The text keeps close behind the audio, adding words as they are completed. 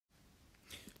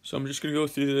So I'm just going to go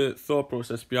through the thought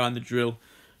process behind the drill.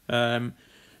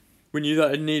 We knew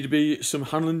that it needed to be some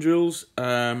handling drills,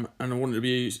 and I wanted to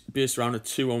be based around a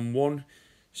 2-on-1.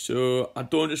 So I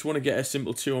don't just want to get a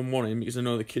simple 2-on-1 in, because I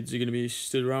know the kids are going to be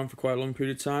stood around for quite a long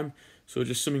period of time. So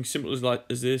just something simple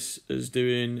as this, as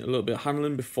doing a little bit of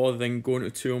handling before then going to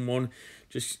a 2-on-1,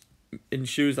 just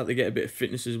ensures that they get a bit of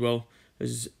fitness as well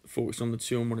as focused on the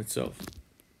 2-on-1 itself.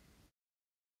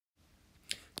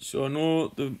 So I know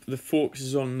the focus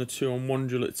is on the 2-on-1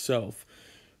 drill itself,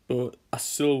 but I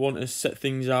still want to set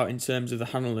things out in terms of the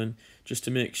handling, just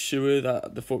to make sure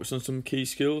that they focus on some key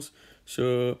skills.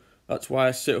 So that's why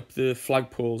I set up the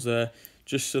flagpoles there,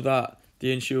 just so that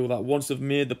they ensure that once they've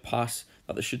made the pass,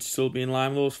 that they should still be in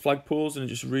line with those flagpoles, and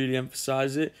just really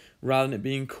emphasise it. Rather than it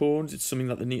being cones, it's something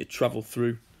that they need to travel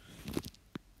through.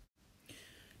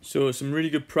 So some really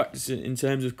good practice in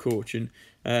terms of coaching.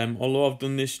 Although I've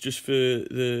done this just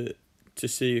to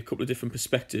see a couple of different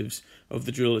perspectives of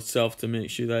the drill itself, to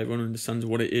make sure that everyone understands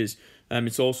what it is.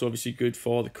 It's also obviously good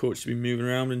for the coach to be moving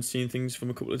around and seeing things from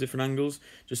a couple of different angles,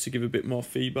 just to give a bit more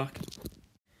feedback.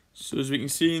 So as we can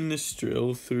see in this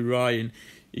drill through Ryan,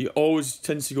 he always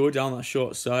tends to go down that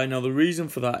short side. Now the reason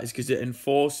for that is because it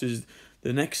enforces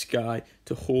the next guy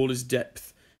to hold his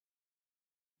depth.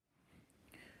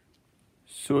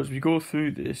 So as we go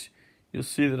through this, you'll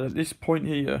see that at this point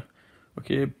here,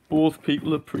 okay, both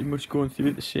people are pretty much going through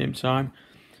at the same time,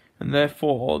 and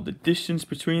therefore the distance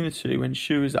between the two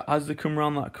ensures that as they come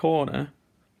around that corner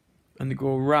and they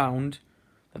go around,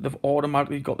 that they've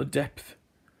automatically got the depth.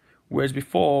 Whereas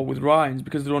before with Ryan's,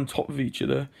 because they're on top of each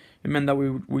other, it meant that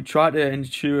we try to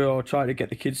ensure or try to get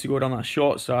the kids to go down that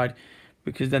short side,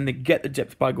 because then they get the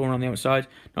depth by going around the outside.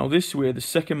 Now this way, the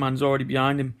second man's already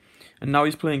behind him, and now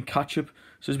he's playing catch up.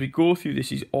 So as we go through this,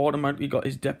 he's automatically got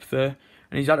his depth there,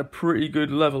 and he's at a pretty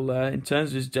good level there in terms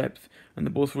of his depth, and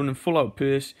they're both running full out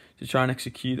pace to try and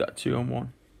execute that 2-on-1.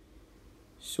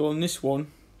 So on this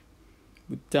one,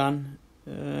 with Dan,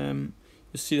 you'll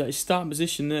see that his starting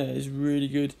position there is really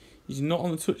good. He's not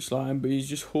on the touchline, but he's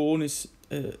just holding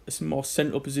a more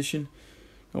central position.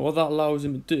 Now what that allows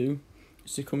him to do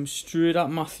is to come straight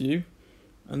at Matthew,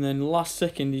 and then last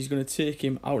second he's going to take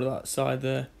him out of that side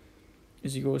there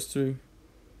as he goes through.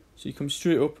 So he comes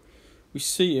straight up. We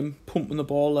see him pumping the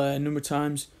ball there a number of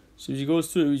times. So as he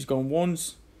goes through, he's gone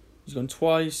once, he's gone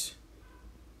twice,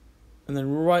 and then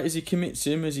right as he commits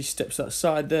him, as he steps that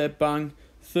side there, bang,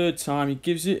 third time he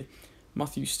gives it.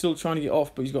 Matthew's still trying to get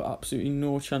off, but he's got absolutely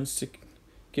no chance to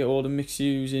get all the mix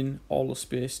using all the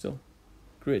space still.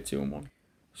 Great 2-on-1.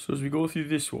 So as we go through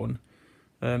this one,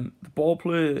 the ball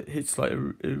player hits like a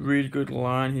really good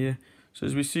line here. So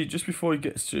as we see, just before he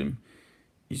gets to him,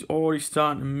 he's already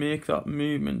starting to make that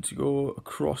movement to go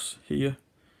across here.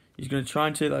 He's going to try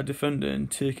and take that defender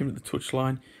and take him to the touchline.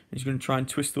 And he's going to try and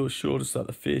twist those shoulders that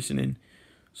they're facing in.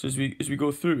 So as we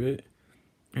go through it,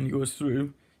 and he goes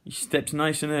through, he steps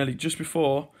nice and early just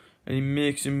before, and he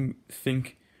makes him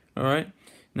think. Alright?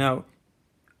 Now,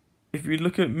 if we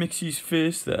look at Mixie's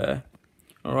face there,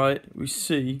 alright, we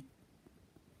see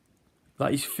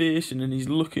that he's facing and he's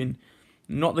looking,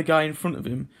 not the guy in front of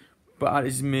him, but at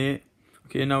his mate.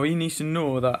 Okay, now he needs to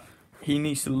know that he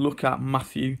needs to look at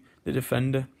Matthew, the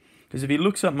defender. Because if he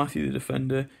looks at Matthew, the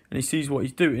defender, and he sees what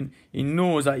he's doing, he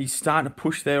knows that he's starting to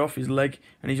push there off his leg,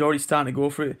 and he's already starting to go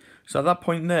for it. So at that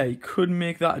point there, he could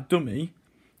make that a dummy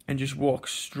and just walk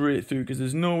straight through, because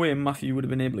there's no way Matthew would have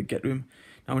been able to get to him.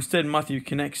 Now instead, Matthew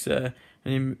connects there,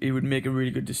 and he would make a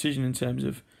really good decision in terms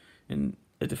of in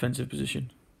a defensive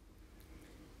position.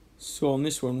 So on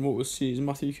this one, what we'll see is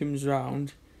Matthew comes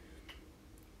round,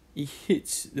 he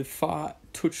hits the far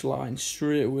touch line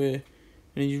straight away,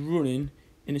 and he's running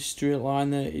in a straight line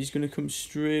there. He's going to come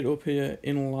straight up here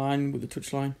in line with the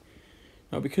touchline.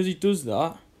 Now because he does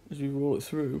that, as we roll it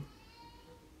through,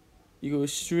 he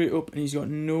goes straight up and he's got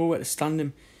nowhere to stand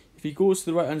him. If he goes to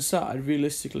the right hand side,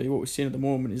 realistically what we're seeing at the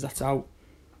moment is that's out.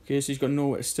 Okay, so he's got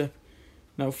nowhere to step.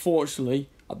 Now fortunately,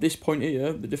 at this point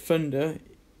here, the defender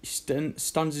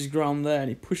stands his ground there, and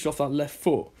he pushes off that left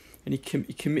foot, and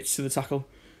he commits to the tackle.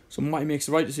 So Matty makes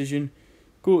the right decision,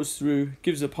 goes through,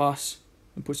 gives a pass,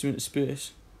 and puts him into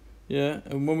space. Yeah,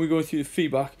 and when we go through the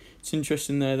feedback, it's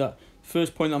interesting there that the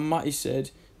first point that Matty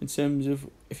said, in terms of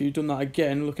if he'd done that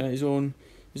again, looking at his own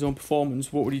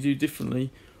performance, what would he do differently,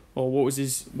 or what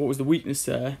was the weakness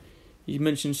there? He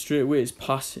mentioned straight away his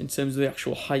pass in terms of the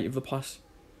actual height of the pass.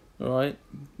 Alright,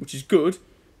 which is good,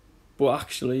 but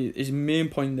actually his main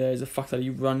point there is the fact that he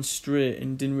ran straight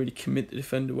and didn't really commit the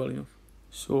defender well enough.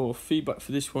 So feedback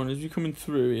for this one, as we're coming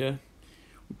through here,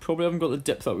 we probably haven't got the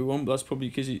depth that we want, but that's probably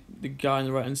because the guy on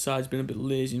the right hand side has been a bit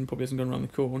lazy and probably hasn't gone around the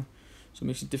cone, so it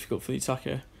makes it difficult for the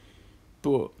attacker.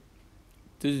 but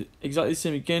there's exactly the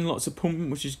same again, lots of pumping,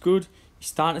 which is good. He's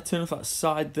starting to turn off that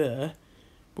side there,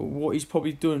 but what he's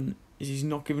probably done is he's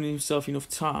not giving himself enough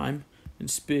time and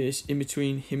space in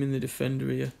between him and the defender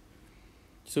here.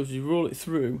 So as you roll it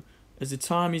through, as the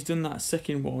time he's done that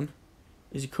second one,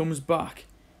 as he comes back,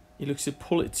 he looks to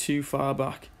pull it too far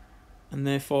back, and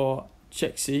therefore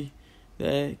Chexy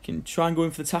there can try and go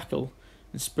in for the tackle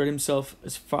and spread himself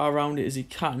as far around it as he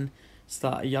can so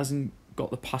that he hasn't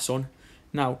got the pass on.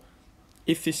 Now,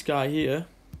 if this guy here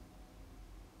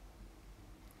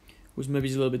was maybe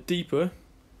a little bit deeper,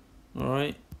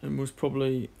 alright, and was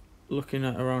probably looking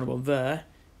at around about there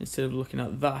instead of looking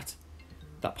at that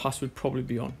pass would probably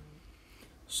be on.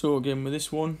 So again with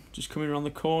this one, just coming around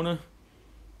the corner,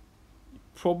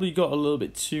 probably got a little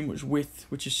bit too much width,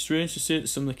 which is strange to say to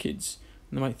some of the kids.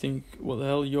 And they might think, what the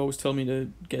hell, you always tell me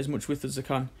to get as much width as I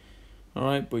can.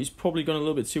 Alright, but he's probably gone a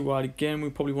little bit too wide again. We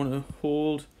probably want to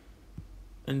hold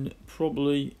and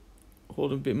probably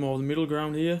hold a bit more of the middle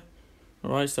ground here.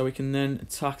 Alright, so we can then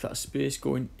attack that space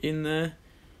going in there.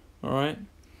 Alright,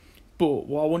 but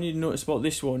what I want you to notice about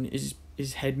this one is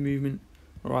his head movement.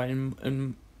 Alright,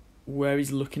 and where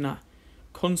he's looking at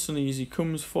constantly as he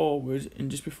comes forward, and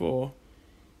just before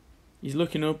he's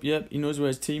looking up. Yep, he knows where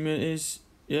his teammate is.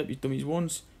 Yep, he's done his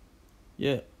once.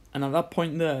 Yeah, and at that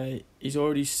point there, he's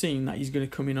already seen that he's going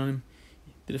to come in on him.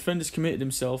 The defender's committed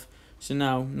himself, so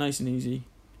now, nice and easy,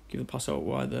 give the pass out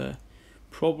wide there.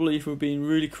 Probably, if we're being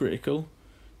really critical,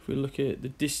 if we look at the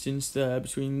distance there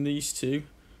between these two,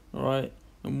 alright,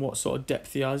 and what sort of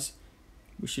depth he has,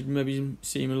 we should maybe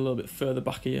see him a little bit further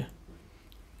back here.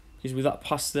 Because with that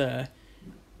pass there,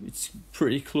 it's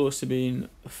pretty close to being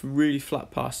a really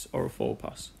flat pass or a forward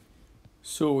pass.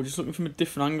 So we're just looking from a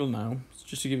different angle now,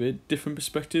 just to give it a different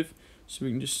perspective, so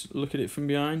we can just look at it from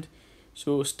behind.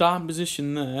 So starting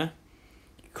position there,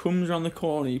 comes around the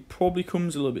corner, he probably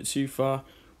comes a little bit too far.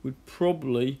 We'd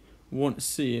probably want to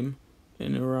see him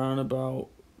in around about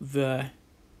there,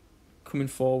 coming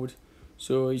forward.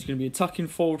 So he's going to be attacking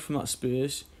forward from that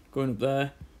space, going up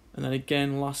there, and then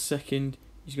again last second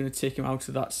he's going to take him out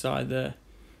to that side there.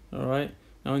 Alright,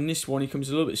 now in this one he comes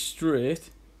a little bit straight,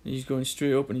 and he's going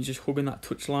straight up and he's just hugging that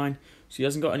touch line, so he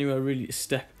hasn't got anywhere really to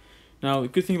step. Now the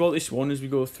good thing about this one as we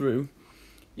go through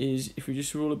is if we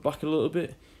just roll it back a little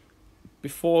bit,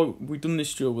 before we done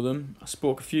this drill with them, I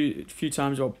spoke a few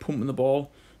times about pumping the ball.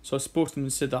 So I spoke to them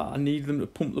and said that I need them to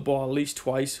pump the ball at least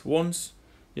twice. Once,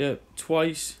 yeah,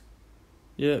 twice,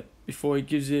 yeah, before he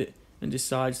gives it and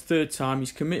decides. Third time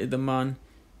he's committed the man,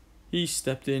 he's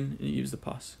stepped in and he gives the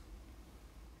pass.